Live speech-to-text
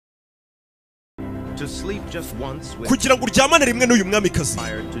kugira ngo uryamane rimwe n'uyu mwamikazi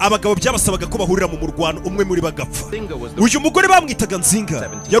abagabo byabasabaga ko bahurira mu murwano umwe muri bagapfa. Uyu mugore bamwitaga Njinga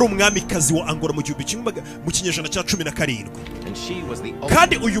yari umwamikazi wa Angola mu kinyejana cya 17,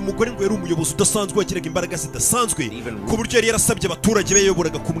 kandi uyu mugore ngo yari umuyobozi udasanzwe wagiraga imbaraga zidasanzwe ku buryo yari yarasabye abaturage be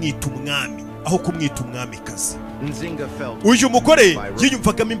yayoboraga kumwita umwami aho kumwita umwamikazi. Uyu mugore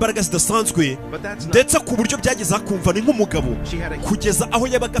yiyumvagamo imbaraga zidasanzwe ndetse ku buryo byageze akumva ni nk'umugabo, kugeza aho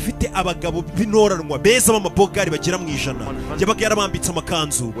yabaga afite abagabo b'intoranwa beza b'amabogari bagera mu 100. Yabaga yarabambitse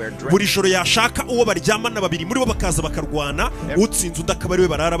amakanzu, buri joro yashaka uwo baryamana babiri muri bo bakaza bakarwana, utsinze undi akaba ari we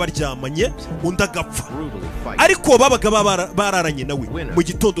barara baryamanye undi agapfa. Ariko babaga bararanye nawe mu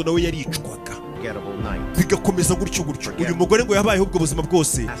gitondo nawe yaricwaga, bigakomeza gutyo. Uyu mugore ngo yabayeho ubwo buzima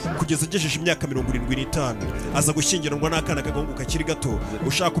bwose kugeza agejeje imyaka 75, aza gushyingiranwa n'akana k'agahungu kakiri gato.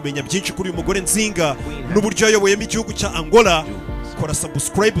 Ushaka kumenya byinshi kuri uyu mugore Njinga n'uburyo yayoboyemo igihugu cya Angola, kora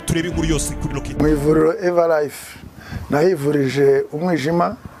subscribe turebe inkuru yose kuri Loki. Mu ivuriro Everlife nahivurije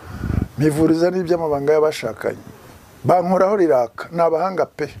umwijima, mpivuriza n'iby'amabanga y'abashakanye, bankoraho riraka, n'abahanga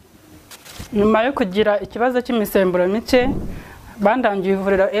pe. Nyuma yo kugira ikibazo cy'imisemburo mike bandangiye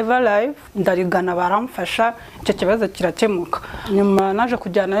ivuriro Everlife, ndarigana baramfasha, icyo kibazo kirakemuka. Nyuma naje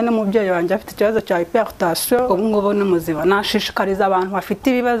kujyana n'umubyeyi wanjye afite ikibazo cya hypertension, ubu ngubu ni muzima. Nashishikariza abantu bafite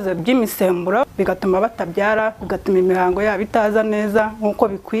ibibazo by'imisemburo bigatuma batabyara, bigatuma imihango yabo itaza neza nk'uko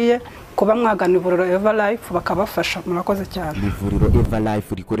bikwiye, kuba mwagana ivuriro Everlife bakabafasha. Murakoze cyane. Ivuriro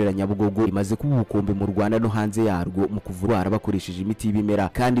Everlife rikorera Nyabugogo rimaze kuba ubukombe mu Rwanda no hanze yarwo mu kuvura bakoresheje imiti y'ibimera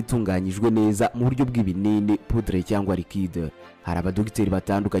kandi itunganyijwe neza mu buryo bw'ibinini, poudre cyangwa liquide. Hari abadogiteri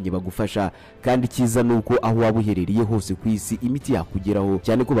batandukanye bagufasha, kandi cyiza nuko aho waba uherereye hose ku isi imiti yakugeraho,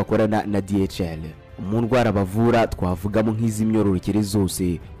 cyane ko bakorana na DHL. Mu ndwara bavura twavugamo nk'iz'imyororokere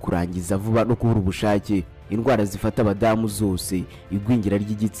zose, kurangiza vuba no kubura ubushake, indwara zifata abadamu zose, igwingira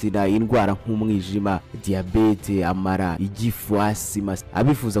ry'igitsina, indwara nk'umwijima, diabete, amara, igifu, asima.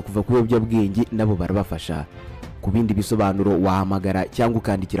 Abifuza kuva ku biyobyabwenge nabo barabafasha. Ku bindi bisobanuro wahamagara cyangwa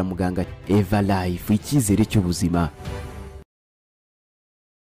ukandikira muganga. Everlife, icyizere cy'ubuzima.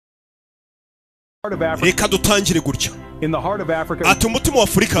 Reka dutangire gutya. Ati umutima wa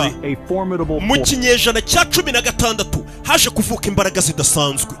Afurika mu kinyejana cya 16 haje kuvuka imbaraga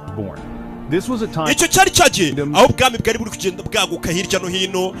zidasanzwe. Icyo cyari cyagiye aho ubwami bwari buri kugenda bwaguka hirya no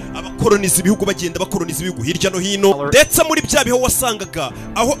hino, abakoloniza ibihugu bagenda bakoloniza ibihugu hirya no hino, ndetse muri bya biho wasangaga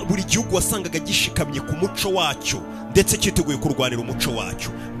aho buri gihugu wasangaga gishikamye ku muco wacyo ndetse cyiteguye kurwanira umuco wacyo.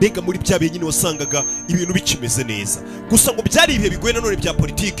 Mbega muri bya bihe nyine wasangaga ibintu bikimeze neza. Gusa ngo byari ibihe bigoye nanone bya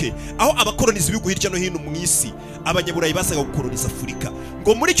politike, aho abakoloniza ibihugu hirya no hino mu isi, abanyaburayi basaga gukoloniza Afurika.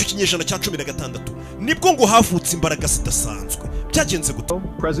 Ngo muri icyo kinyejana cya 16 nibwo ngo havutse imbaraga zidasanzwe. Byagenze gute?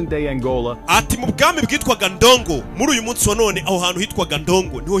 Present day Angola. Ati mu bwami bwitwaga Ndongo, muri uyu munsi wa none aho hantu hitwaga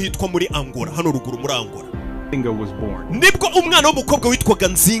Ndongo niho hitwa muri Angola, hano ruguru muri Angola. Nibwo umwana w'umukobwa witwaga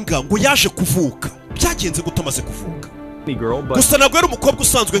Njinga ngo yaje kuvuka. Byagenze gute amaze kuvuka? Gusa ntabwo yari umukobwa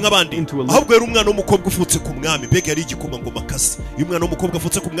usanzwe nk'abandi, ahubwo yari umwana w'umukobwa ufutse ku mwami. Mbega yari igikomangomakazi. Uyu mwana w'umukobwa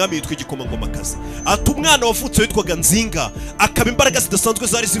ufutse ku mwami yitwa igikomangomakazi. Ati umwana wavutse witwaga Njinga akaba imbaraga zidasanzwe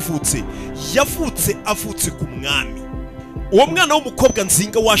zari zivutse, yavutse avutse ku mwami. Uwo mwana w'umukobwa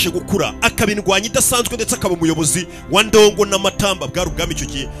Njinga waje gukura akaba indwanyi idasanzwe ndetse akaba umuyobozi wa Ndongo na Matamba. Bwari ubwami icyo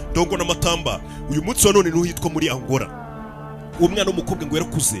gihe, Ndongo na Matamba. Uyu munsi wa none niho hitwa muri Angola. Uwo mwana w'umukobwa ngo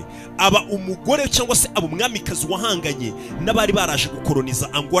yarakuze aba umugore cyangwa se aba umwamikazi wahanganye n'abari baraje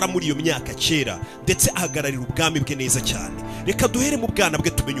gukoloniza Angola muri iyo myaka kera, ndetse ahagararira ubwami bwe neza cyane. Reka duhere mu bwana bwe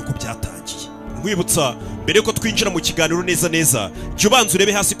tumenye uko byatangiye. Nkwibutsa mbere yuko twinjira mu kiganiro neza, jya ubanza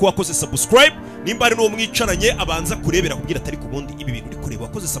urebe hasi ko wakoze subscribe. Nimba ari n'uwo mwicaranye abanza kurebera kubwira atari ku bundi ibi bintu uri kureba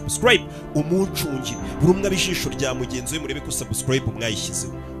wakoze subscribe, umucungire buri umwe abijisho rya mugenzi we, murebe ko subscribe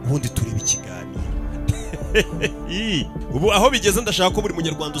mwayishyizeho, ubundi turebe ikiganiro. Ubu aho bigeze ndashaka ko buri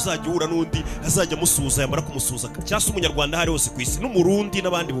munyarwanda uzajya uhura n'undi azajya musuhuza, yamara kumusuhuza cyangwa se umunyarwanda hari hose ku isi n'umurundi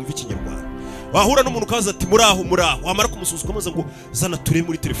n'abandi bumva ikinyarwanda. Wahura n'umuntu ukaza ati muraho, wamara kumusuhuza ukamuza ngo zana ture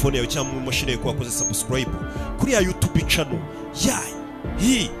muri telefone yawe cyangwa mu mashini yawe ko wakoze subscribe kuri ya YouTube channel yayo.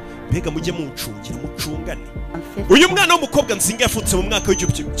 Mbega mujye muncungira mucungane. Uyu mwana w'umukobwa Njinga yafutse mu mwaka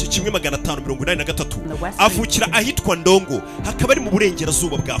w'1583 avukira ahitwa Ndongo, hakaba ari mu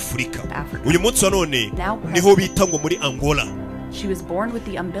burengerazuba bwa Afurika. Uyu munsi wa none niho bita ngo muri Angola.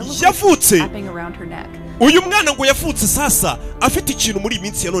 Yavutse uyu mwana ngo yavutse sasa afite ikintu muri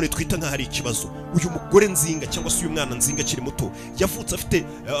iminsi ya none twita nka hari ikibazo. Uyu mugore Njinga cyangwa se uyu mwana Njinga kiri muto yavutse afite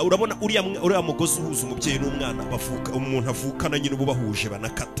urabona uriya mugozi uhuza umubyeyi n'umwana bavuka, umuntu avukana nyine ubu bahuje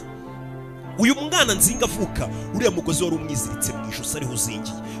banakata. Uyu mwana Njinga avuka uriya mugozi wari umwiziritse mu ijosi ariho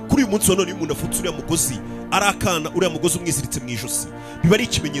uzingiye. Kuri uyu munsi wa none umuntu afutse uriya mugozi arakana uriya mugozi umwiziritse mu ijosi biba ari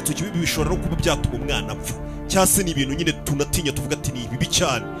ikimenyetso kibi bishobora no kuba byatuma umwana apfa cyase ni ibintu nyine tunatinya tuvuga ati ni bibi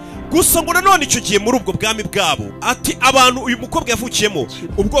cyane gusa ngo nanone icyo gihe muri ubwo bwami bwabo ati abantu uyu mukobwa yavukiyemo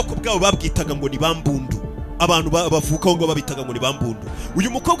ubwoko bwabo babwitaga ngo ni bambundu abantu bavuka ngo babitaga ngo ni bambundu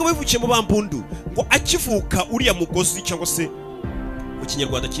uyu mukobwa wavukiyemo bambundu ngo akivuka uriya mugozi cyangwa se mu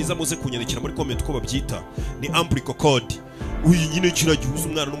kinyarwanda cyiza muze kunyandikira muri comment ko babyita ni umbilical cord uyu nyine kiragihuza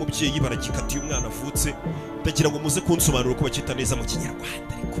umwana n'umubyeyi baragikatiye umwana avutse ndagira ngo muze kunsobanura ko bakita neza mu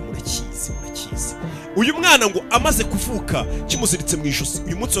kinyarwanda ariko murakizi uyu mwana ngo amaze kuvuka kimuziritse mu ijosi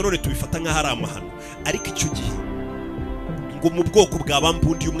uyu munsi none tubifata nka hari amahano ariko icyo gihe ngo mu bwoko bwa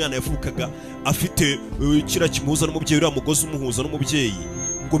bambundi uyu mwana yavukaga afite kira kimuhuza n'umubyeyi uriya mugozi umuhuza n'umubyeyi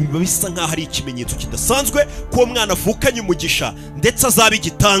ngo biba bisa nkaho ari ikimenyetso kidasanzwe ko mwana avukanye umugisha ndetse azaba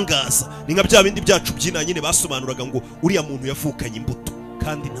igitangaza ni nka bya bindi byacu byina nyine basobanuraga ngo uriya muntu yavukanye imbuto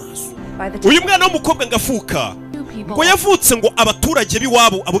kandi ntazo uyu mwana w'umukobwa ngafuka ngo yavutse ngo abaturage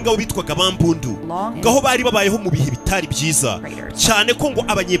b'iwabo abo ngabo bitwaga bambundu ngaho bari babayeho mu bihe bitari byiza cyane ko ngo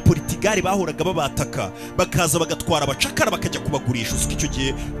abanyepolitigari bahoraga babataka bakaza bagatwara abacakara bakajya kubagurisha uzi icyo gihe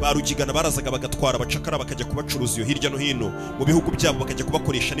barugigana barazaga bagatwara abacakara bakajya kubacuruza iyo hirya no hino mu bihugu byabo bakajya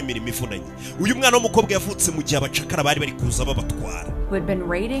kubakoresha n'imirimo ivunanye uyu mwana w'umukobwa yavutse mu gihe abacakara bari bari kuza babatwara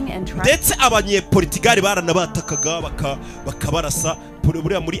ndetse abanyepolitigari baranabatakaga bakabarasa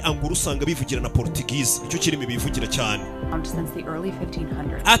buriya muri Angola usanga bivugira na Portuguese icyo kirimo bivugira cyane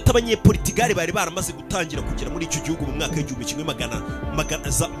ati abanyepolitigari bari baramaze gutangira kugera muri icyo gihugu mu mwaka w'igihumbi kimwe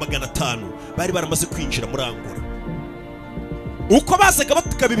magana atanu bari baramaze kwinjira muri Angola uko bazaga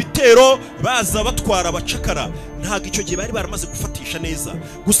batukaba ibitero baza batwara abacakara ntago icyo gihe bari baramaze gufatisha neza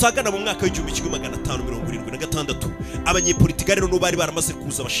gusagana mu mwaka w'igihumbi kimwe magana 576 abanyepolitigari no bari baramaze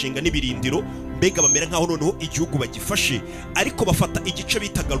kuza bashinga n'ibirindiro mbega bamera nkaho noneho igihugu bagifashe ariko bafata igice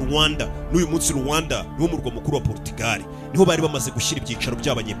bitaga Rwanda n'uyu munsi Rwanda niwo murwa mukuru wa Portugal niho bari bamaze gushyira ibyicaro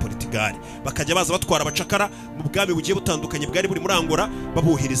by'abanyepolitigari bakajya baza batwara abacakara mu bwami bugiye butandukanye bwari buri muri Angola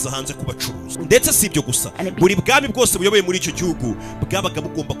babohereza hanze kubacuruza ndetse si ibyo gusa buri bwami bwose buyoboye muri icyo gihugu bwabaga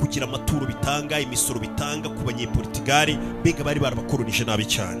bugomba kugira amaturo bitanga imisoro bitanga ku banyepolitigari mbega bari barabakolonije nabi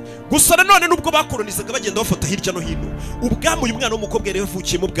cyane gusa nanone nubwo bakolonizaga bagenda bafata hirya no hino ubwami uyu mwana w'umukobwa yari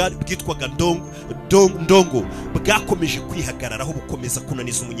yavukiyemo bwitwaga ndongo bwakomeje kwihagararaho bukomeza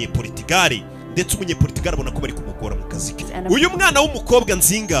kunaniza umunyepolitigari ndetse umunyepolitigari abona ko bari kumugora mu kazi ke uyu mwana w'umukobwa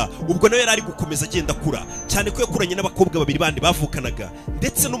Njinga ubwo nawe yari ari gukomeza agenda akura cyane ko yakuranye n'abakobwa babiri bandi bavukanaga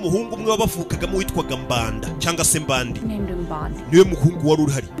ndetse n'umuhungu umwe wabavukagamo witwaga Mbanda cyangwa se Mbandi niwe muhungu wari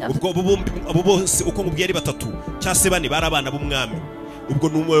urihari ubwo abo bose uko ngubwiye ari batatu cyase bane bari abana b'umwami ubwo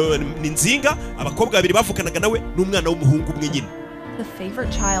ni Njinga abakobwa babiri bavukanaga nawe n'umwana w'umuhungu umwe nyine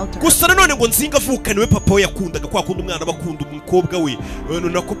gusa nanone ngo Njinga avukaniwe papa we yakundaga kwa kundi umwana bakunda umukobwa we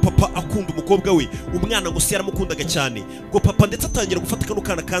nako papa akunda umukobwa we umwana ngo se yaramukundaga cyane ngo papa ndetse atangira gufata kano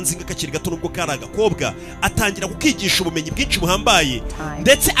kana kanzinga kakiri gato nubwo kari agakobwa atangira kukigisha ubumenyi bwinshi buhambaye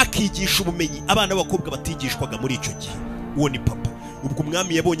ndetse akigisha ubumenyi abana b'abakobwa batigishwaga muri icyo gihe uwo ni papa ubwo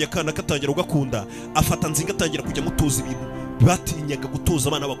umwami yabonye akana katangira ugakunda afata Njinga atangira kujya mutoza ibintu batinyaga gutoza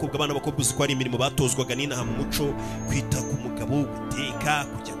abana b'abakobwa uzi ko ari imirimo batozwaga n'inaha mu muco kwita ku mugabo guteka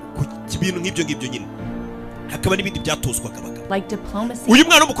kujya ibintu nk'ibyo ngibyo nyine hakaba n'ibindi byatozwaga abagabo uyu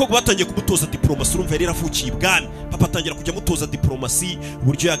mwana w'umukobwa batangiye kumutoza diplomasi urumva yari yaravukiye ibwami papa atangira kujya mutoza diplomasi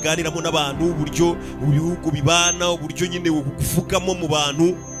uburyo yaganiramo n'abantu uburyo ibihugu bibana uburyo nyine kuvugamo mu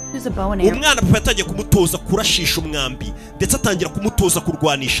bantu umwana papa yatangiye kumutoza kurashisha umwambi ndetse atangira kumutoza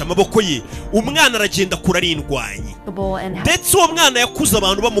kurwanisha amaboko ye umwana aragenda kurarindwanye ndetse uwo mwana yakuze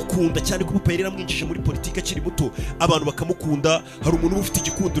abantu bamukunda cyane ko papa yari yaramwinjije muri politiki akiri muto abantu bakamukunda hari umuntu ufite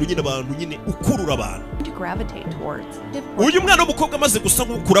igikundiro nyine abantu nyine ukurura abantu uyu mwana w'umukobwa amaze gusa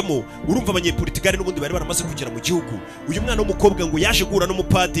nk'ukuramo urumva abanyepolitigari n'ubundi bari baramaze kugera mu gihugu uyu mwana w'umukobwa ngo yaje guhura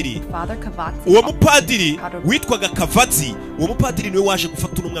n'umupadiri uwo mupadiri witwaga Kavadzi uwo mupadiri niwe waje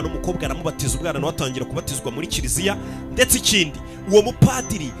gufata umwana w'umukobwa aramubatiza umwana nawe atangira kubatizwa muri kiliziya ndetse ikindi uwo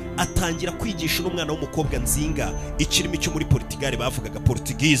mupadiri atangira kwigisha n'umwana w'umukobwa Njinga ikirimi cyo muri Portugal bavugaga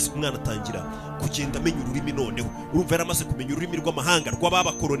Portuguese umwana atangira kugenda amenya ururimi noneho urumva yari amaze kumenya ururimi rw'amahanga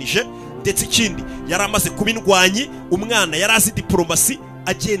rw'ababakolonije ndetse ikindi yari amaze kubindwanyi umwana yari azi diplomasi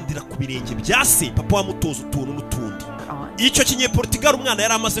agendera ku birenge bya se papa wamutoza utuntu n'utundi icyo kinyepolitigari umwana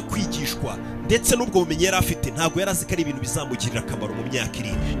yari amaze kwigishwa ndetse n'ubwo bumenyi yari afite ntabwo yari azi ko ari ibintu bizamugirira akamaro mu myaka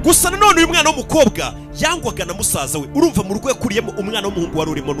iri gusa nanone uyu mwana w'umukobwa yangwaga na musaza we urumva mu rugo yakuriyemo umwana w'umuhungu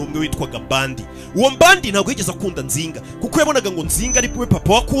wari urimo n'umwe witwaga Mbandi uwo Mbandi ntabwo yigeze akunda Njinga kuko yabonaga ngo Njinga ari we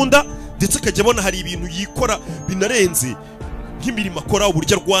papa wakunda ndetse akajya abona hari ibintu yikora binarenze nk'imirimo akora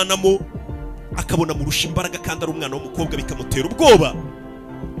uburyo arwanamo akabona murusha imbaraga kandi ari umwana w'umukobwa bikamutera ubwoba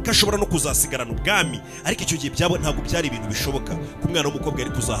kashobora no kuzasigarana ubwami, ariko icyo gihe byabo ntabwo byari ibintu bishoboka ku mwana w'umukobwa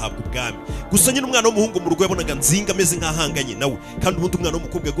yari kuzahabwa ubwami. Gusa nyine umwana w'umuhungu mu rugo yabonaga Njinga ameze nk'ahanganye nawe, kandi ubundi umwana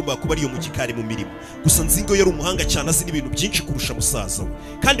w'umukobwa yagombaga kuba ariyo mu gikari mu mirimo. Gusa Njinga yari umuhanga cyane, azi n'ibintu byinshi kurusha musaza we,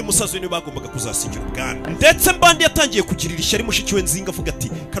 kandi musaza we niwe bagombaga kuzasigira ubwami. Ndetse Mbandi yatangiye kugirira ishyari mushiki we Njinga, avuga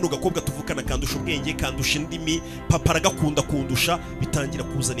ati kano gakobwa tuvukana kandusha ubwenge, kandusha indimi, papa aragakunda kundusha, bitangira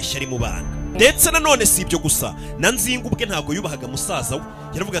kuzana ishyari mu bana. Ndetse nanone si ibyo gusa, na Njinga ubwe ntabwo yubahaga musaza we.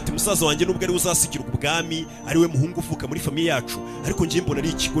 Yaravuga ati musaza wanjye nubwo ari uzasigira ubwami, ari we muhungu uvuka muri famiye yacu, ariko ngiye mbona ari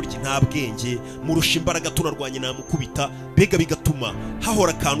ikigoryi nta bwenge, murusha imbaraga tunarwanye namukubita, bega bigatuma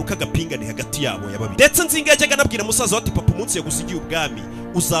hahora akantu k'agapingane hagati yabo yababi. Ndetse Njinga yajyaga anabwira musaza we ati papa umunsi yagusigiye ubwami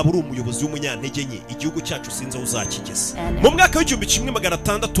uzaba uri umuyobozi w'umunyantege nke, igihugu cyacu sinzi aho uzakigeza. Mu mwaka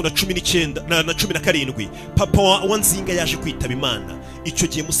w'1617 papa wa Njinga yaje kwitaba Imana. Icyo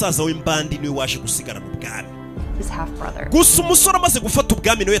gihe musaza we Mbandi niwe waje gusigarana ubwami. Gusa umusore amaze gufata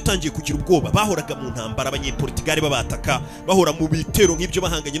ubwami nawe yatangiye kugira ubwoba. Bahoraga mu ntambara, abanyepolitigare babataka, bahora mu bitero nk'ibyo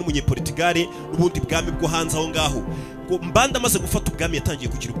bahanganye n'umunyepolitigare n'ubundi bwami bwo hanze aho ngaho. Ngo Mbandi amaze gufata ubwami yatangiye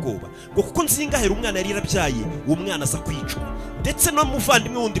kugira ubwoba, ngo kuko Njinga ahera umwana yari yarabyaye, uwo mwana aza kwicwa, ndetse no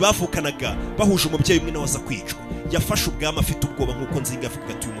muvandimwe wundi bavukanaga bahuje umubyeyi umwe nawe aza kwicwa. Yafashe ubwami afite ubwoba nk'uko Njinga avuga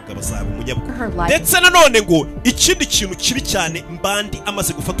ati uyu mugabo azaba umunyabwoba. Ndetse nanone ngo ikindi kintu kibi cyane Mbandi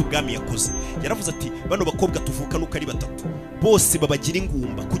amaze gufata ubwami yakoze, yaravuze ati bano bakobwa tuvuka nuko ari batatu bose babagira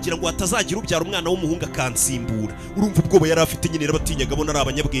ingumba, kugira ngo hatazagira ubyara umwana w'umuhungu akansimbura. Urumva ubwoba yari afite nyine, yarabatinyaga bona ari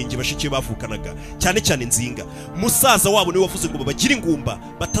abanyabwenge bashiki bavukanaga, cyane cyane Njinga. Musaza wabo niwe wavuze ngo babagira ingumba,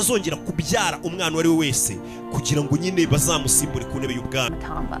 batazongera kubyara umwana wari we wese, kugira ngo nyine bazamusimbure ku ntebe y'ubwami.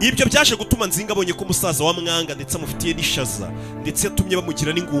 Ibyo byaje gutuma Njinga abonye ko musaza wa mwanga ndetse amufitiye n'ishaza, ndetse yatumye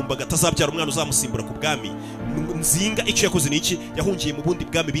bamugira n'ingumba gatazabyara umwana uzamusimbura ku bwami. Njinga icyo yakoze niki, yahungiye mu bundi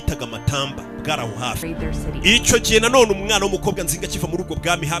bwami bitaga Matamba bwaraho hafi. Icyo gihe nanone umwana w'umukobwa Njinga kiva muri ubwo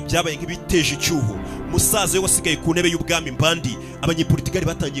bwami byabaye nk'ibiteje icyuho. Musaza we wasigaye ku ntebe y'ubwami Mbandi, abanyepolitigari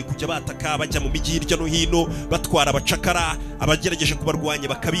batangiye kujya bataka, bajya mu mijyi hirya no hino batwara abacakara, abagerageje kubarwanya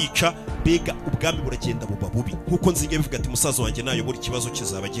bakabica. Bega ubwami buragenda buba bubi, nkuko Njinga bivuga ati musaza wanjye nayobora ikibazo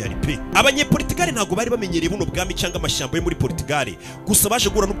kizaba gihari pe. Abanyepolitigari ntabwo bari bamenyereye buno bwami cyangwa amashyamba yo muri Portugal, gusa baje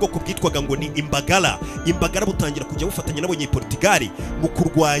gura n'ubwoko bwitwaga ngo ni imbagara. Imbagara butangira kujya bufatanya n'abanyepolitigari mu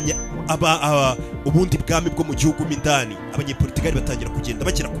kurwanya ubundi bwami bwo mu gihugu mindani. Abanyepolitigari batangira kugenda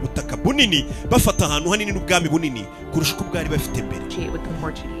bagera ku butaka bunini, bafata ahantu hanini n'ubwami bunini kurusha uko bwari bafite mbere.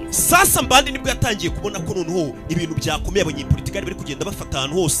 Sasa Mbandi nibwo yatangiye kubona ko noneho ibintu byakomeye, abanyepolitigari bari kugenda bafata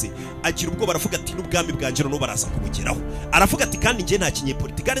ahantu hose. Agira ubwo baravuga ati n'ubwami bwanjye no baraza kubugeraho. Aravuga ati kandi ngiye nta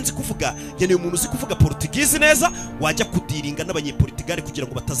kinyepolitigari nzi kuvuga, ngeneye umuntu uzi kuvuga Portugize neza wajya kudiringa n'abanyepolitigari kugira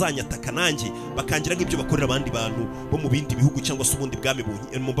ngo batazanyataka nanjye bakangira nk'ibyo bakorera abandi bantu bo mu bindi bihugu, cyangwa se ubundi bwami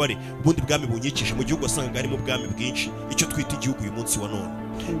bunyikije mu gihugu wasangaga harimo ubwami bwinshi, icyo twita igihugu uyu munsi wa none.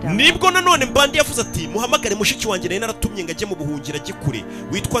 Nibwo nanone Mbandi yavuze ati muhamagare mushiki wanjye naye naratumye ngo ajye mu buhungira ajye kure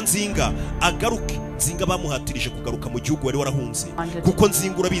witwa Njinga agaruke. Njinga bamuhatirije kugaruka mu gihugu wari warahunze, kuko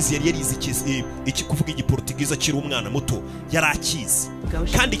Njinga urabizi yari yarize iki kuvuga igiportugize akiri umwana muto, yari akizi.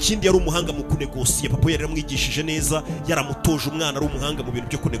 Kandi ikindi yari umuhanga mu kunegosiya, papa yari yaramwigishije neza, yaramutoje umwana ari umuhanga mu bintu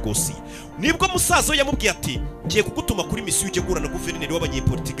byo kunegosiya. Nibwo musaza we yamubwiye ati ngiye kugutuma kuri misiyo ujye guhura na guverineri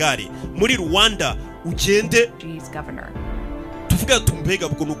w'abanyepolitigari muri Rwanda, ugende tuvuga tumbega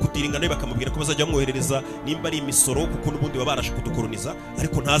ubwo nukudiringa nawe bakamubwira ko bazajya bamwoherereza nimba ari imisoro, kuko n'ubundi babaraje kudukoloniza,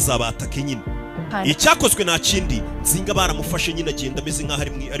 ariko ntazabatake nyine. Icyakozwe nta kindi, Njinga baramufashe nyine agenda ameze nk'aho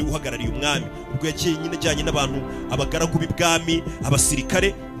ari uhagarariye umwami. Ubwo yagiye nyine ajyanye n'abantu, abagaragu b'ibwami,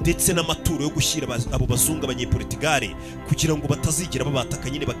 abasirikare, ndetse n'amaturo yo gushyira abo bazungu abanyepolitigare, kugira ngo batazigera babataka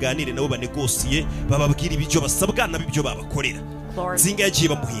nyine, baganire nabo banegosiye, bababwira ibyo basabwa n'ibyo babakorera. Njinga yagiye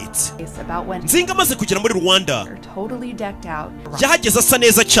bamuhitse. Njinga amaze kugera muri Rwanda yahageze asa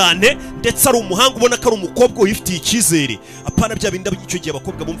neza cyane, ndetse ari umuhanga, ubona ko ari umukobwa wifitiye icyizere. Apana bya bindi icyo gihe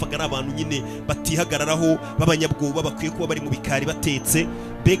abakobwa bumvaga ari abantu nyine batihagararaho, b'abanyabwoba, bakwiye kuba bari mu bikari batetse,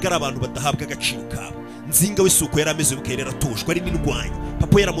 bega ari abantu badahabwa agaciro kabo. Njinga we suko yari ameze bukere yaratojwe, ari n'indwanyi.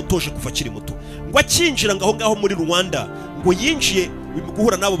 Papa yaramutoje kuva akiri muto. Ngo akinjira ngaho muri Rwanda, ngo yinjiye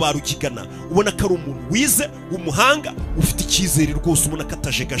guhura nabo barugigana, ubona ko ari umuntu wize, umuhanga, ufite icyizere rwose, ubona ko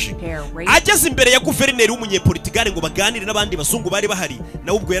atajegaje. Ageze imbere ya guverineri w'umunyepolitigari ngo baganire n'abandi bazungu bari bahari,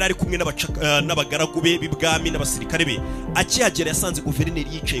 nawe ubwo yari ari kumwe n'abagaragu be b'ibwami n'abasirikare be. Akihagera yasanze guverineri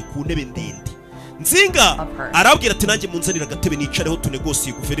yicaye ku ntebe ndende. Njinga arabwira ati nanjye munzanira agatebe nicareho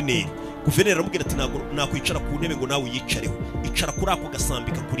tunegosiye guverineri. Guverineri aramubwira ati ntabwo nakwicara ku ntebe ngo nawe yicareho, icara kuri ako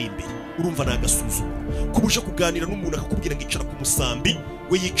gasambika kuri imbere. Urumva nagasuzuma kubuje kuganira n'umuntu akakubwira ngo icara ku musambi,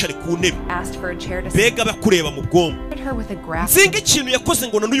 ngo yicare ku ntebe mbega bakureba mu bwonko. Nzinga ikintu yakoze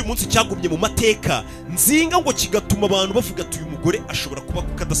ngo na n'uyu munsi cyagumye mu mateka, Nzinga ngo kigatuma abantu bavuga ati uyu mugore ashobora kuba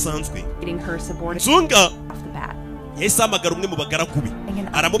kadasanzwe. Nzinga yahise ahamagara umwe mu bagaragu be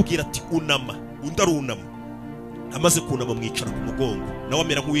aramubwira ati unama, undi arunama. Amaze kunama mwicara ku mugongo, nawe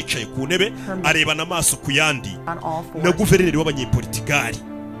amera nk'uwicaye ku ntebe arebana amaso ku yandi na guverineri w'abanyepolitikari.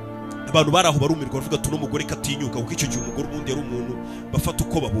 Abantu baraho barumirwa bavuga ati n'umugore katinyuka, kuko icyo gihe umugore ubundi yari umuntu bafata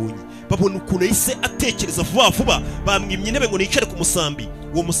uko babonye. Babona ukuntu yahise atekereza vuba vuba, bamwimye intebe ngo nicare ku musambi.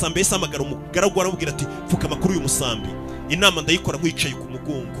 Uwo musambi yahise ahamagara umugaragu aramubwira ati pfukama kuri uyu musambi, inama ndayikora nkwicaye ku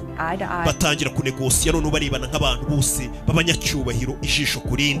mugongo. Batangira kunegosiya, none barebana nk'abantu bose b'abanyacyubahiro, ijisho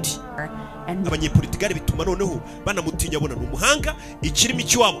ku rindi. Abanyepolitikari bituma noneho banamutinya, abona n'umuhanga, ikirimi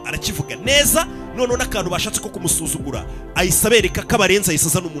cy'iwabo arakivuga neza, noneho n'akantu bashatse ko kumusuzugura ahise abereka ko abarenza, ahise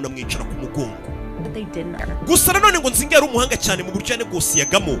azana umuntu amwicara ku mugongo. Gusa nanone ngo Nzinga yari umuhanga cyane mu buryo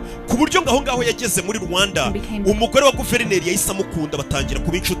yanegosiyagamo, ku buryo ngaho ngaho yageze muri Rwanda umugore wa guverineri yahise amukunda, batangira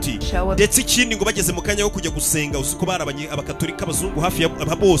kuba inshuti. Ndetse ikindi ngo bageze mu kanya ko kujya gusenga, uziko barabanye abakatolika abazungu hafi ya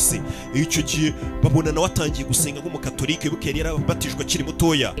bose, icyo gihe babona nawe atangiye gusenga nk'umukatolika, wibuke yari yarabatijwe akiri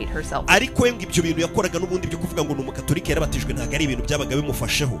mutoya. Ariko we ngo ibyo bintu yakoraga n'ubundi byo kuvuga ngo ni umukatolika yarabatijwe ntabwo ari ibintu byabaga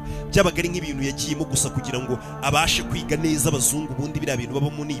bimufasheho, byabaga ari nk'ibintu yagiyemo gusa kugira ngo abashe kwiga neza abazungu, ubundi biriya bintu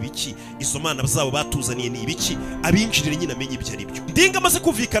babamo ni ibiki, izo mana zabo batuzaniye ni ibiki, abinjirire nyine amenye ibyo ari byo. Ndinga amaze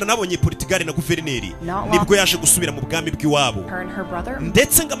kumvikana n'abanyepolitikari na guverineri, nibwo yaje gusubira mu bwami bw'iwabo.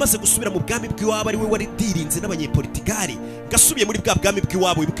 Ndetse ngo amaze gusubira mu bwami bw'iwabo ari we wari dirinze n'abanyepolitikari, gasubiye muri bwa bwami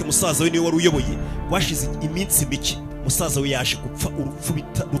bw'iwabo. Wibuke musaza we niwe wari uyoboye, washize iminsi mike musaza we yaje gupfa urupfu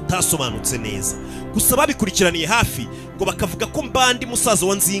rutasobanutse neza. Gusa babikurikiraniye hafi ngo bakavuga ko Mbandi musaza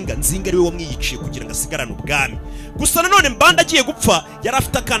wa Nzinga ari we wamwiyiciye kugira ngo asigarane ubwami. Gusa nanone Mbandi agiye gupfa yari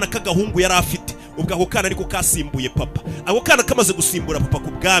afite akana k'agahungu yari afite, ubwo ako kana ariko kasimbuye papa. Ako kana kamaze gusimbura papa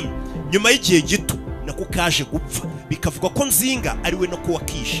ku bwami, nyuma y'igihe gito nako kaje gupfa, bikavuga ko Nzinga ari we nako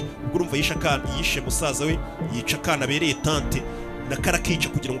wakishe. Ubwo urumva yishe musaza we, yica akana abereye tante na karakica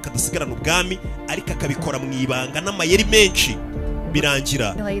kugira ngo kadasigarane ubwami, ariko akabikora mu ibanga n'amayeri menshi,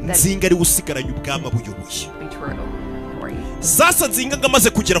 birangira Nzinga ari usigaranye ubwami buyoboye. Sasa Nzinga ngo amaze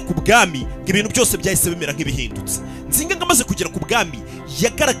kugera ku bwami, ibintu byose byahise bimera nk'ibihindutse. Nzinga ngo amaze kugera ku bwami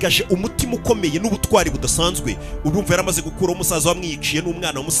yagaragaje umutima ukomeye n'ubutwari budasanzwe. Urumva yaramaze gukuraho umusaza wamwiciye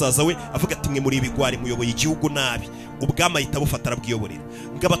n'umwana wa musaza we, avuga ati mwe muri ibigwari muyoboye igihugu nabi. Ubwami ahita bufata arabwiyoborera.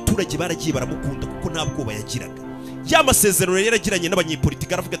 Ngo abaturage baragiye baramukunda kuko nta bwoba yagiraga. Ya masezerano yaragiranye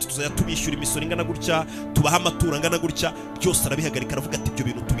n'abanyepolitikari, aravuga ati tuzajya tubishyura imisoro ingana gutya, tubaha amaturo angana gutya, byose arabihagarika. Aravuga ati ibyo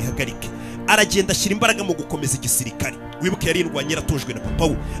bintu tubihagarike. Aragenda ashyira imbaraga mu gukomeza igisirikare. Wibuke yari indwanya yaratojwe na papa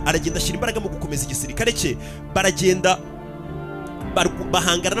we, aragenda ashyira imbaraga mu gukomeza igisirikare cye. Baragenda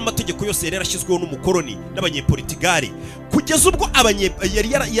bahangana n'amategeko yose yari yarashyizweho n'umukoloni n'abanyepolitikari, kugeza ubwo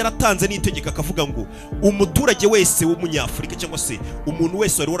yari yaratanze n'itegeko akavuga ngo umuturage wese w'umunyafurika cyangwa se umuntu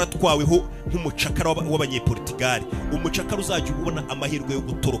wese wari waratwaweho nk'umucakara w'abanyepolitikari, umucakara uzajya ubona amahirwe yo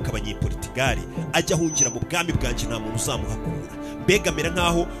gutoroka abanyepolitikari ajya ahungira mu bwami bwanjye, nta muntu uzamuhakura. Mbega mera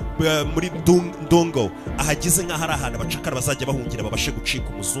nkaho muri Ndongo ahagize nkaho ari ahantu abacakara bazajya bahungira babashe gucika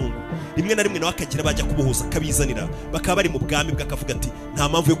umuzungu. Rimwe na rimwe nawe akagira bajya kubohoza akabizanira, bakaba bari mu bwami bwe, akavuga ati nta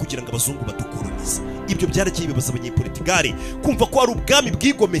mpamvu yo kugira ngo abazungu badukolonize. Ibyo byaragiye bibaza abanyepolitikari kumva ko ari ubwami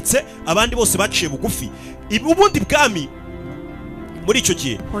bwigometse, abandi bose baciye bugufi. Ubundi bwami muri icyo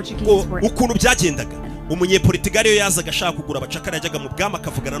gihe ukuntu byagendaga, umunyepolitikari yo yazaga ashaka kugura abacakara, yajyaga mu bwami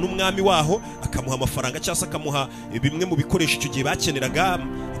akavugana n'umwami waho, akamuha amafaranga cyangwa se akamuha bimwe mu bikoresho icyo gihe bakeneraga,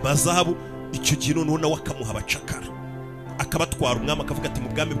 amazahabu. Icyo gihe noneho nawe akamuha abacakara, akabatwara. Umwami akavuga ati mu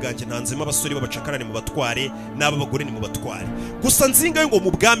bwami bwanjye ntanzemo abasore b'abacakara, ni mu batware, n'ab'abagore ni mu batware. Gusa Nzinga ngo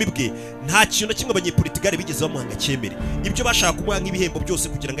mu bwami bwe nta kintu na kimwe abanyepolitikari bigeze bamuhanga cyemere. Ibyo bashaka kumuha nk'ibihembo byose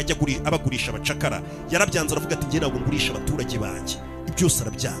kugira ngo ajye abagurisha abacakara, yarabyanze. Aravuga ati njye ntabwo ngurisha abaturage banjye, byose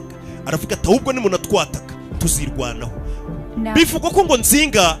arabyanga. Aravuga ati ahubwo nimunatwataka tuzirwanaho. Bivugwa ko ngo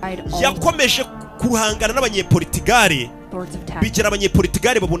Nzinga yakomeje kuhangana n'abanyepolitikari, bigera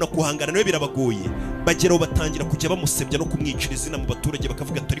abanyepolitikari babona kuhangana nawe birabagoye, bageraho batangira kujya bamusebya no kumwicira izina mu baturage,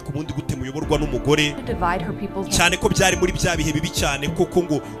 bakavuga ati ariko ubundi gute muyoborwa n'umugore, cyane ko byari muri bya bihe bibi cyane koko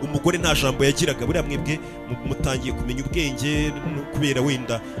ngo umugore nta jambo yagiraga. Buriya mwebwe mutangiye kumenya ubwenge kubera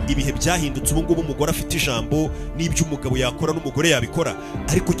wenda ibihe byahindutse. Ubu ngubu umugore afite ijambo, n'ibyo umugabo yakora n'umugore yabikora,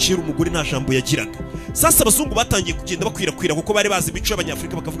 ariko kera umugore nta jambo yagiraga. Sasa abazungu batangiye kugenda bakwirakwira kuko bari bazi imico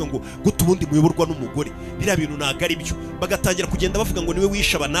y'abanyafurika, bakavuga ngo gute ubundi muyoborwa n'umugore, biriya bintu ntabwo ari byo. Bagatangira kugenda bavuga ngo niwe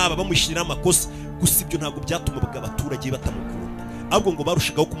wishe abanaba, bamushyirira amakosa. Gusa ibyo ntabwo byatumaga abaturage batamukunda, ahubwo ngo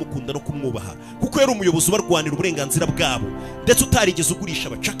barushagaho kumukunda no kumwubaha, kuko yari umuyobozi ubarwanira uburenganzira bwabo, ndetse utarigeze ugurisha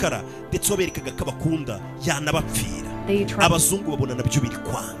abacakara, ndetse waberekaga ko abakunda yanabapfira. abazungu babona nabyo biri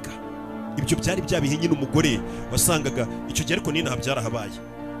kwanga. Ibyo byari byabihe nyine umugore wasangaga icyo gihe, ariko ninaha byarahabaye.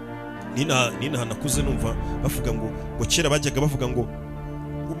 Ninaha nakuze numva bavuga ngo kera bajyaga bavuga ngo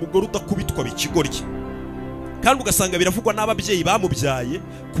umugore udakubitwa bikigorye, kandi ugasanga biravugwa n'ababyeyi bamubyaye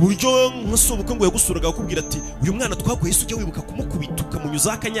ku buryo nk'usubuke ngo yagusuraga akubwira ati uyu mwana twaguhe ujye wibuka kumukubita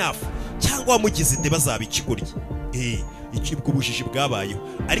ukamunyuza akanyafu cyangwa wamugize inde bazaba ikigorye. Ubwo bujiji bwabayeho,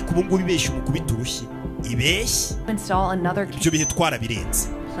 ariko ubu ngubu ibeshya umukubita urushyi ibeshya. Ibyo bihe twarabirenze,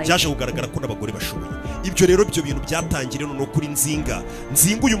 byaje kugaragara ko n'abagore bashoboye. Ibyo rero byo bintu byatangiriye no kuri Njinga.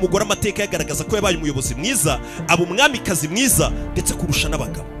 Uyu mugore amateka yagaragaza ko yabaye umuyobozi mwiza, aba umwamikazi mwiza ndetse kurusha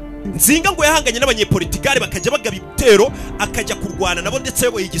n'abagabo. Njinga ngo yahanganye n'abanyepolitikari bakajya bagaba ibitero, akajya kurwana nabo ndetse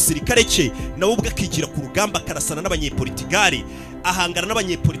ayoboye igisirikare cye, nawe ubwo akigira ku rugamba akarasana n'abanyepolitikari. Ahangana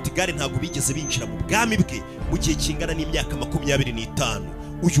n'abanyepolitikari ntabwo bigeze binjira mu bwami bwe mu gihe kingana n'imyaka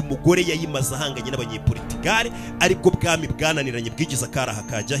 25. Uyu mugore yayimaze ahanganye n'abanyepolitikari, aribwo bwami bwananiranye bwigize akaraha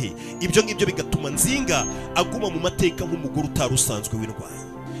kajya he. Ibyo ngibyo bigatuma Njinga aguma mu mateka nk'umugore utari usanzwe w'indwara.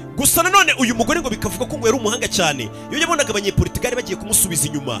 Gusa nanone uyu mugore ngo bikavuga ko ngo yari umuhanga cyane. Iyo yabonaga abanyepolitikari bagiye kumusubiza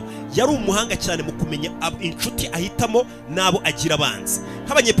inyuma, yari umuhanga cyane mu kumenya inshuti ahitamo nabo agira abanzi.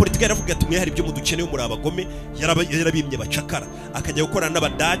 Nk'abanyepolitikari aravuga ati mwe hari ibyo mudukeneye muri abagome, yarabimye bacakara, akajya gukorana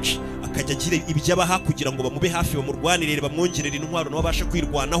n'abadaci, akajya agira ibyabaha kugira ngo bamube hafi bamurwanirire bamwongerere intwaro no babasha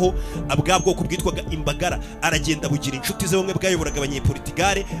kwirwanaho. Abwa bwoko bwitwaga imbagara aragenda bugira inshuti ze bamwe bwayoboraga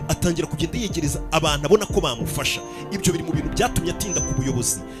abanyepolitikari, atangira kugenda yegereza abantu abona ko bamufasha. Ibyo biri mu bintu byatumye atinda ku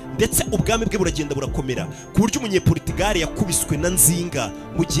buyobozi, ndetse ubwami bwe buragenda burakomera ku buryo umunyepolitikari yakubiswe na Njinga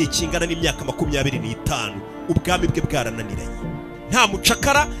mu gihe kingana n'imyaka 25. Ubwami bwe bwarananiranye, nta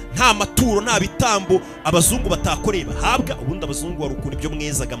mucakara, nta maturo, nta bitambo abazungu batakoreye bahabwa. Ubundi abazungu wari ukuntu ibyo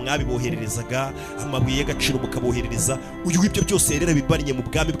mwezaga mwabibohererezaga, amabuye y'agaciro mukaboherereza. Uyu ibyo byose rero bibariye mu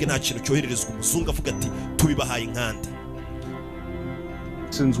bwami bwe, nta kintu cyohererezwa umuzungu avuga ati tubibahaye nkande.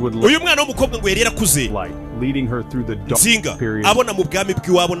 Uyu mwana w'umukobwa ngo yari yarakuze Njinga abona mu bwami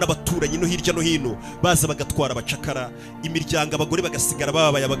bw'iwabo n'abaturanyi no hirya no hino baza bagatwara abacakara, imiryango abagore bagasigara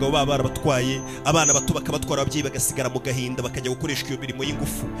babaye, abagabo baba barabatwaye, abana bato bakabatwara, ababyeyi bagasigara mu gahinda bakajya gukoresha iyo mirimo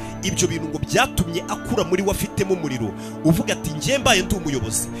y'ingufu. Ibyo bintu ngo byatumye akura muri we afitemo umuriro, uvuga ati njye mbaye ndi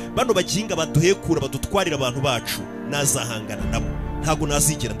umuyobozi, bano baginga baduhekura badutwarira abantu bacu nazahangana nabo, ntago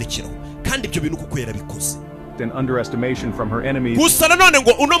nazigera ndekeraho. Kandi ibyo bintu kuko yarabikoze. Gusa nanone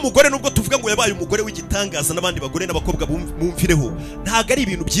ngo uno mugore nubwo tuvuga ngo yabaye umugore w'igitangaza n'abandi bagore n'abakobwa bumvireho, ntago ari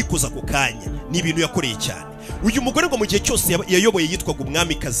ibintu byikoza ku kanya, ni ibintu yakoreye cyane. Uyu mugore ngo mu gihe cyose yayoboye yitwaga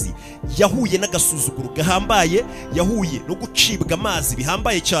umwamikazi, yahuye n'agasuzuguro gahambaye, yahuye no gucibwa amazi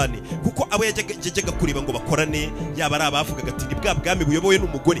bihambaye cyane, kuko abo yajyaga kureba ngo bakorane, yaba ari abavugaga ati ni bwa bwami buyobowe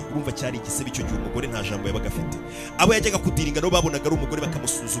n'umugore, urumva cyari igisebe icyo gihe umugore nta jambo yabaga afite. Abo yajyaga kudiringa no babonaga ari umugore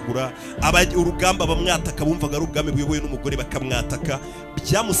bakamusuzugura, urugamba bamwataka bumvaga ari ubwami buyobowe n'umugore bakamwataka.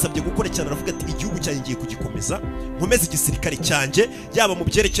 Byamusabye gukora cyane, aravuga ati igihugu cyanjye ngiye kugikomeza, nkomeze igisirikare cyanjye, yaba mu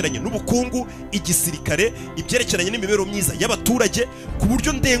byerekeranye n'ubukungu, igisirikare, ibyerekeranye n'imibereho myiza y'abaturage, ku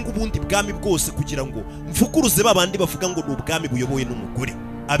buryo ndenga ubundi bwami bwose kugira ngo mvuguruze babandi bavuga ngo ni ubwami buyobowe n'umugore,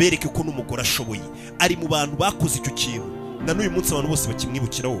 abereke ko n'umugore ashoboye. Ari mu bantu bakoze icyo kintu, na n'uyu munsi abantu bose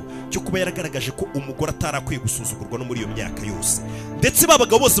bakimwibukiraho cyo kuba yaragaragaje ko umugore atarakwiye gusuzugurwa no muri iyo myaka yose. Ndetse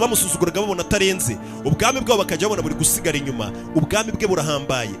babagabo bose bamusuzuguraga babona atarenze, ubwami bwabo bakajya babona buri gusigara inyuma. Ubwami bwe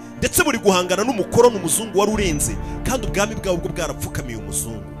burahambaye, ndetse buri guhangana n'umukoroni umuzungu wari urenze, kandi ubwami bwabo bwo bwarapfukamiye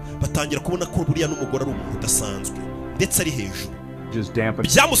umuzungu. Batangira kubona ko buriya n'umugore ari umuntu udasanzwe ndetse ari hejuru.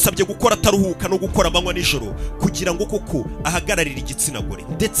 Byamusabye gukora ataruhuka no gukora amanywa nijoro kugira ngo koko ahagararire igitsina gore,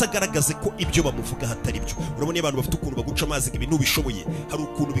 ndetse agaragaze ko ibyo bamuvuga hatari byo. Urabona abantu bafite ukuntu baguca amazi ibintu bishoboye, hari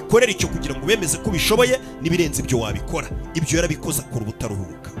ukuntu bikorera icyo kugira ngo bemeze ko bishoboye, nibirenze ibyo wabikora. Ibyo yarabikoze akora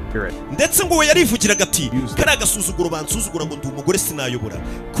ubutaruhuka. Ndetse ngo we yarivugiraga ati kari agasuzuguro bansuzugura ngo ndi umugore sinayobora,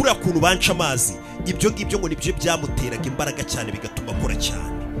 kuriya kuntu banca amazi, ibyo ngibyo ngo nibyo byamuteraga imbaraga cyane bigatuma akora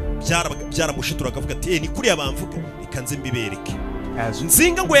cyane. Byaramushitura akavuga ati ni kuriya bamvuga, reka nze mbibereke.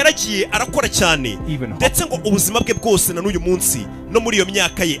 Njinga ngo yaragiye arakora cyane, ndetse ngo ubuzima bwe bwose na n'uyu munsi no muri iyo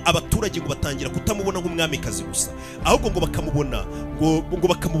myaka ye abaturage ngo batangira kutamubona nk'umwamikazi gusa, ahubwo ngo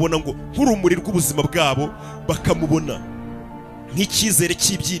bakamubona ngo nk'urumuri rw'ubuzima bwabo, bakamubona nk'icyizere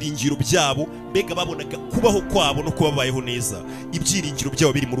cy'ibyiringiro byabo. Mbega babonaga kubaho kwabo no kuba babayeho neza, ibyiringiro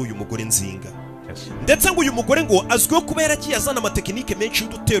byabo biri muri uyu mugore Njinga. Ndetse ngo uyu mugore ngo azwiho kuba yaragiye azana amatekinike menshi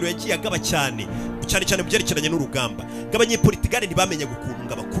y'udutero yagiye agaba cyane cyane byerekeranye n'urugamba. Abanyepolitikari ntibamenyaga ukuntu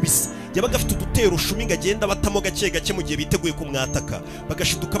ngo abakubise, yabaga afite udutero shumi ngo agenda batamo gake gake mu gihe biteguye kumwataka,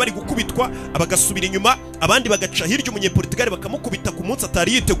 bagashiduka bari gukubitwa, abagasubira inyuma, abandi bagaca hirya umunyepolitikari bakamukubita ku munsi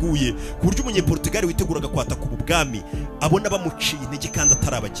atari yiteguye, ku buryo umunyepolitikari witeguraga kwataka ubu bwami abona bamuciye intege kandi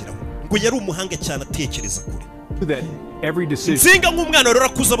atarabageraho. Ngo yari umuhanga cyane atekereza kure. Njinga nk'umwana rero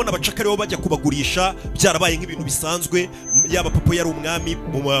akuze abona abacakara bo bajya kubagurisha byarabaye nk'ibintu bisanzwe, yaba papa yari umwami,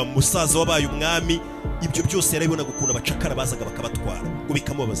 musaza wabaye umwami, ibyo byose yarabibona gukunda abacakara bazaga bakabatwara ngo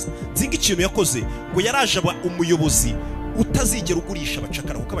bikamubaza. Njinga ikintu yakoze ngo yaraje aba umuyobozi utazigera ugurisha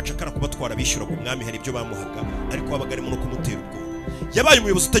abacakara, kuko abacakara kubatwara bishyuraga umwami hari ibyo bamuhaga, ariko wabaga arimo no kumutera ubwoba. Yabaye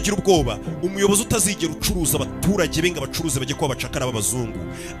umuyobozi utagira ubwoba, umuyobozi utazigera ucuruza abaturage benga abacuruze bajye kuba abacakara b'abazungu,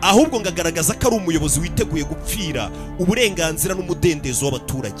 ahubwo ngagaragaza ko ari umuyobozi witeguye gupfira uburenganzira n'umudendezo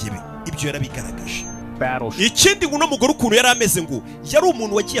w'abaturage be. Ibyo yarabigaragaje. Ikindi ngo mugore ukuntu yari ameze ngo yari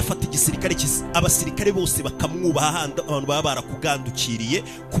umuntu wagiye afata igisirikare abasirikare bose bakamwubaha, abantu baba barakugandukiriye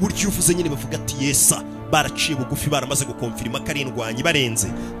ku buryo uvuze nyine bavuga ati yesa, baraciye bugufi, baramaze gukonfirima karindwanyi barenze,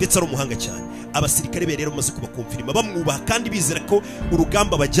 ndetse ari umuhanga cyane. Abasirikare be rero bamaze kubakonfirima bamwubaha kandi bizera ko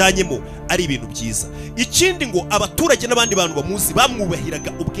urugamba bajyanyemo ari ibintu byiza. Ikindi ngo abaturage n'abandi bantu bamuzi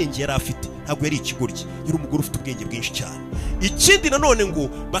bamwubahiraga ubwenge yari afite, ntabwo yari ikigoryi, yari umugore ufite ubwenge bwinshi cyane. Ikindi nanone ngo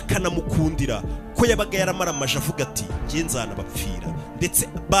bakanamukundira ko yabaga yaramaramaje avuga ati ngiye nzanabapfira, ndetse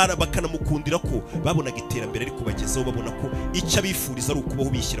bakanamukundira ko babonaga iterambere ari kubagezaho, babona ko icyo abifuriza ari ukubaho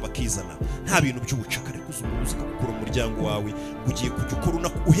bishyira bakizana, nta bintu by'ubucakara kuzuza gukura umuryango wawe ugiye kujya ukora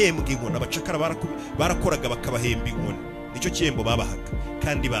uhembwa inkoni. Abacakara barakoraga bakabahemba inkoni, nicyo gihembo babahaga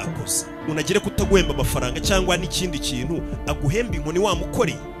kandi bakoze. Unagere kutaguhemba amafaranga cyangwa n'ikindi kintu, aguhemba inkoni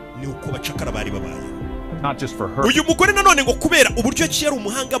wamukoreye, ni uko abacakara bari babayeho. Uyu mugore nanone ngo kubera uburyo ki yari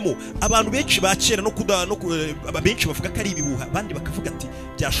umuhangamo, abantu benshi bakera no benshi bavuga ko ari ibihuha, abandi bakavuga ati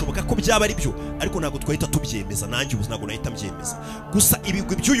byashoboka ko byaba ari byo, ariko ntabwo twahita tubyemeza. Nanjye ubu ntabwo nahita mbyemeza. Gusa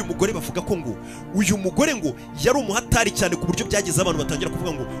ibigwi by'uyu mugore bavuga ko ngo uyu mugore ngo yari umuhatari cyane, ku buryo byageze abantu batangira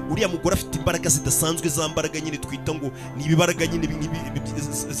kuvuga ngo uriya mugore afite imbaraga zidasanzwe, za mbaraga nyine twita ngo ni ibibaraga nyine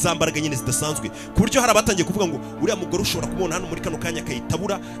za mbaraga nyine zidasanzwe, ku buryo hari abatangiye kuvuga ngo uriya mugore ushobora kumubona hano muri kano kanya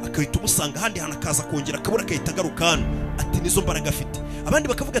akayitabura, akahita umusanga ahandi hantu akaza kongera akabura akahita agaruka hano, ati nizo mbaraga afite. Abandi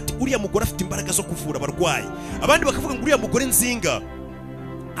bakavuga ati uriya mugore afite imbaraga zo kuvura abarwayi. Abandi bakavuga ngo uriya mugore Njinga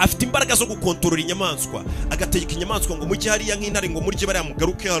afite imbaraga zo gukontorora inyamaswa, agategeka inyamaswa ngo mujye hariya nk'intare ngo murye bariya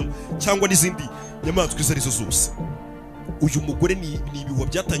mugaruke hano, cyangwa n'izindi nyamaswa izo arizo zose. Uyu mugore ni ibihuha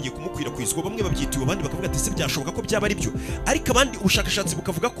byatangiye kumukwirakwizwa, bamwe babyitiwe, abandi bakavuga ati se byashoboka ko byaba ari byo, ariko abandi ubushakashatsi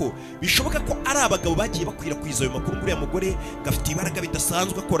bukavuga ko bishoboka ko ari abagabo bagiye bakwirakwiza ayo makuru. Uriya mugore gafite ibaraga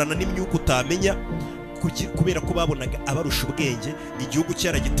bidasanzwe, akorana n'imyuka utamenya, kubera ko babonaga abarusha ubwenge, igihugu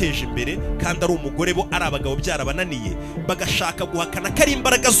cyaragiteje imbere, kandi ari umugore bo ari abagabo byarabananiye, bagashaka guhakana ko ari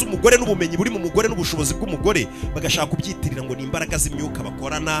imbaraga z'umugore n'ubumenyi buri mu mugore n'ubushobozi bw'umugore, bagashaka kubyitirira ngo ni imbaraga z'imyuka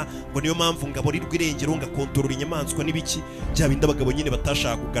bakorana, ngo niyo mpamvu ngabo rirwe irengero ngakontorora inyamaswa n'ibiki, bya bindi abagabo nyine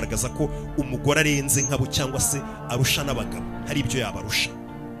batashaka kugaragaza ko umugore arenze nkabo cyangwa se arusha n'abagabo, hari ibyo yabarusha.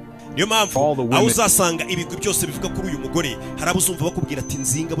 Niyo mpamvu aho uzasanga ibigwi byose bivuga kuri uyu mugore, hari abo uzumva bakubwira ati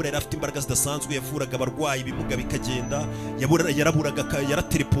Njinga buriya afite imbaraga zidasanzwe, yavuraga abarwayi ibimuga bikagenda, yaraburaga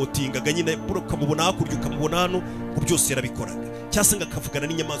yaratelepotingaga nyine, ukamubona hakurya ukamubona hano, ngo byose yarabikoraga, cyangwa se akavugana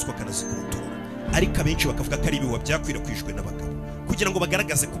n'inyamaswa akanazikontorora. Ariko abenshi bakavuga ko ari ibihuha byakwirakwijwe n'abagabo kugira ngo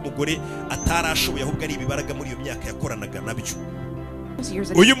bagaragaze ko umugore atarashoboye, ahubwo ari ibibaraga muri iyo myaka yakoranaga nabyo.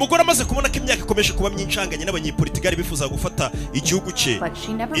 Uyu mugore amaze kubona ko imyaka ikomeje kuba myinshanganye n'abanyepolitikari bifuza gufata igihugu cye,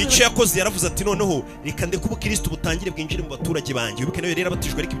 icyo yakoze yaravuze ati noneho reka ndeke ubukristo butangire bwinjire mu baturage banjye. Wibuke nawe rero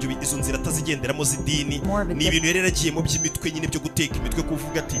abatijwe, ariko ibyo izo nzira atazigenderamo z'idini, ni ibintu yari yaragiyemo by'imitwe nyine, byo guteka imitwe,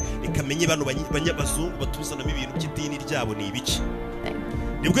 kuvuga ati reka menye bano banyabazungu batuzanamo ibintu by'idini ryabo ni ibiki.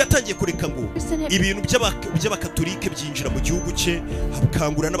 Nibwo yatangiye kureka ngo ibintu by'abakatolike byinjira mu gihugu cye,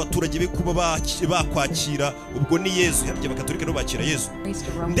 akangurira n'abaturage be kuba bakwakira ubwo ni Yesu, yabye abakatolike no bakira Yesu,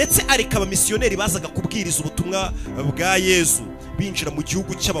 ndetse areka abamisiyoneri bazaga kubwiriza ubutumwa bwa Yesu binjira mu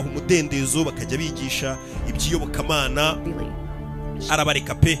gihugu cy'abaha umudendezo, bakajya bigisha iby'iyobokamana,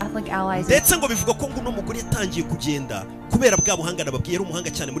 arabareka pe. Ndetse ngo bivuga ko ngo n'umugore yatangiye kugenda kubera bwa buhanga nababwiye, ari umuhanga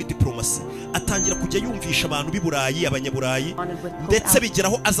cyane muri diplomasi, atangira kujya yumvisha abantu b'i Burayi, abanyaburayi, ndetse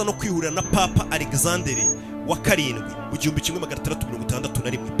bigeraho aza no kwihurira na Papa Alexandre wa karindwi mu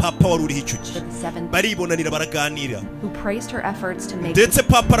 1661. Papa wari uriho icyo gihe, baribonanira baraganira, ndetse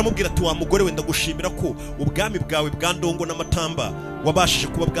Papa aramubwira ati wa mugore we, ndagushimira ko ubwami bwawe bwa Ndongo n'Amatamba wabashije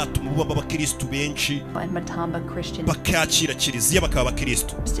kuba bwatuma buba abakristo benshi bakakira kiliziya bakaba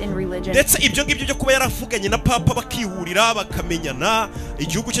abakristo. Ndetse ibyo ngibyo byo kuba yaravuganye na Papa bakihurira bakamenyana,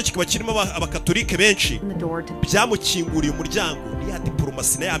 igihugu cye kikaba kirimo abakatolike benshi, byamukinguriye umuryango. Ni ya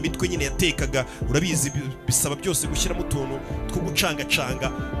diplomasi na ya mitwe nyine yatekaga, urabizi bisaba byose gushyiramo utuntu two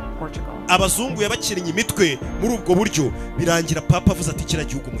gucangacanga. Abazungu yabakirinye imitwe muri ubwo buryo, birangira Papa avuze ati kira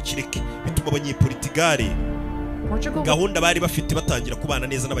gihugu mukireke, bituma abanyepolitikari gahunda bari bafite batangira kubana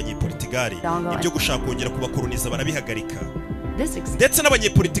neza n'abanyepolitikari, ibyo gushaka kongera kubakoloniza barabihagarika. ndetse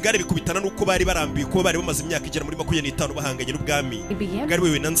n'abanyepolitikari bikubitana n'uko bari barambiwe kuba bari bamaze imyaka igera muri 25 bahanganye n'ubwami bwari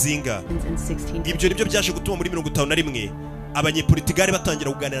wewe na Njinga. Ibyo nibyo byaje gutuma muri 51 abanyepolitikari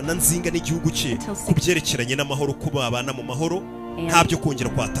batangira kuganira na Njinga n'igihugu cye kubyerekeranye n'amahoro, ko babana mu mahoro ntabyo kongera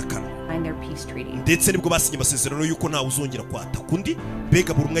kwatakana. Ndetse nibwo basinye amasezerano yuko ntawe uzongera kwataka undi,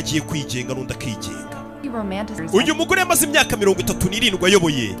 bega buri umwe agiye kwigenga n'undi akigenga. Uyu mugore yamaze imyaka 37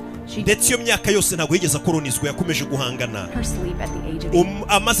 ayoboye, ndetse iyo myaka yose ntabwo yigeze akolonizwa, yakomeje guhangana.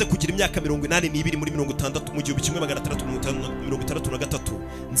 Amaze kugira imyaka 82 muri 60 mu 1663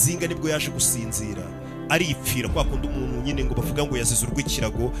 Njinga nibwo yaje gusinzira aripfira, kwa kundi umuntu nyine ngo bavuga ngo yazize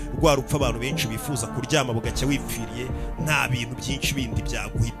urw'ikirago rwa rupfa abantu benshi bifuza kuryama bugacya wipfiriye nta bintu byinshi bindi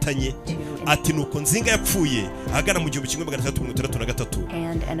byaguhitanye. Ati nuko Njinga yapfuye agana mu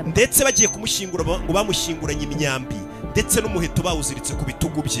 1663, ndetse bagiye kumushyingura ngo bamushyinguranye imyambi ndetse n'umuheto bawuziritse ku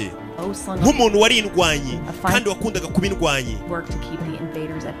bitugu bye, nk'umuntu wari indwanyi kandi wakundaga kuba indwanyi.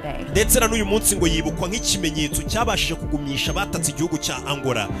 Ndetse na n'uyu munsi ngo yibukwa nk'ikimenyetso cyabashije kugumisha batatse igihugu cya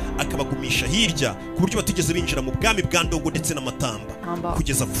Angola, akabagumisha hirya ku buryo batigeze binjira mu bwami bwa Ndongo ndetse n'amatamba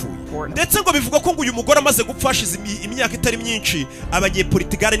kugeza apfuye. Ndetse ngo bivuga ko ngo uyu mugore amaze gupfa hashize imyaka itari myinshi,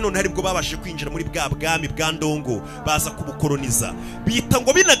 abanyepolitikari none haribwo babashije kwinjira muri bwa bwami bwa Ndongo baza kubukoloniza. Bita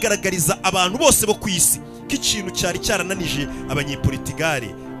ngo binagaragariza abantu bose bo ku isi ko ikintu cyari cyarananije abanyepolitikari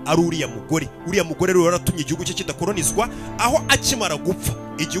ari uriya mugore. Uriya mugore rero yaratumye igihugu cye kidakolonizwa, aho akimara gupfa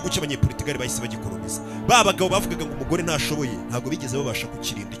igihugu cy'abanyepolitikari bahise bagikoloniza. Ba bagabo bavugaga ngo umugore ntashoboye, ntabwo bigeze babasha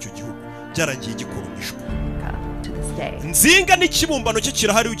kukirinda icyo gihugu, byarangiye gikolonijwe. Njinga n'ikibumbano cye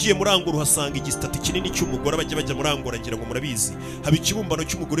kirahari, ugiye muri Angola uhasanga igisitati kinini cy'umugore. bajya muri Angola ngira ngo murabizi, haba ikibumbano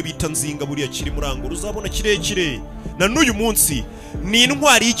cy'umugore bita Njinga, buriya kiri muri Angola uzabona kirekire. Na n'uyu munsi ni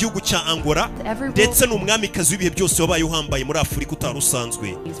intwari y'igihugu cya Angola, ndetse n'umwamikazi w'ibihe byose wabaye uhambaye muri Afurika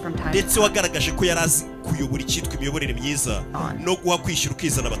utarusanzwe, ndetse wagaragaje ko yarazi kuyobora icyitwa imiyoborere myiza no guha kwishyura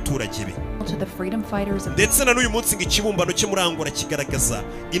ukizana abaturage be. Ndetse na n'uyu munsi ngo ikibumbano cye muri Angola kigaragaza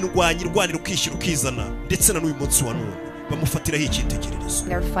indwanyi irwanira ukishyura ukizana, ndetse na n'uyu munsi wa none bamufatiraho icyitegererezo.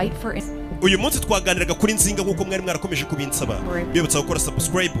 Uyu munsi twaganiraga kuri Njinga nk'uko mwari mwarakomeje kubinsaba, bibutsa gukora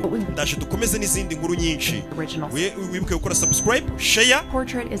subscribe, ndaje dukomeze n'izindi nkuru nyinshi. Wibuke gukora subscribe, share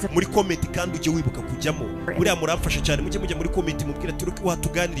muri comment, kandi ujye wibuka kujyamo, buriya muramfasha cyane. Mujye muri comment mubwira ati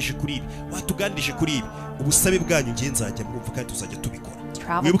watuganirije kuri ibi, ubusabe bwanyu ngiye nzajya mwumva kandi tuzajya tubikora.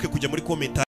 Wibuke kujya muri comment.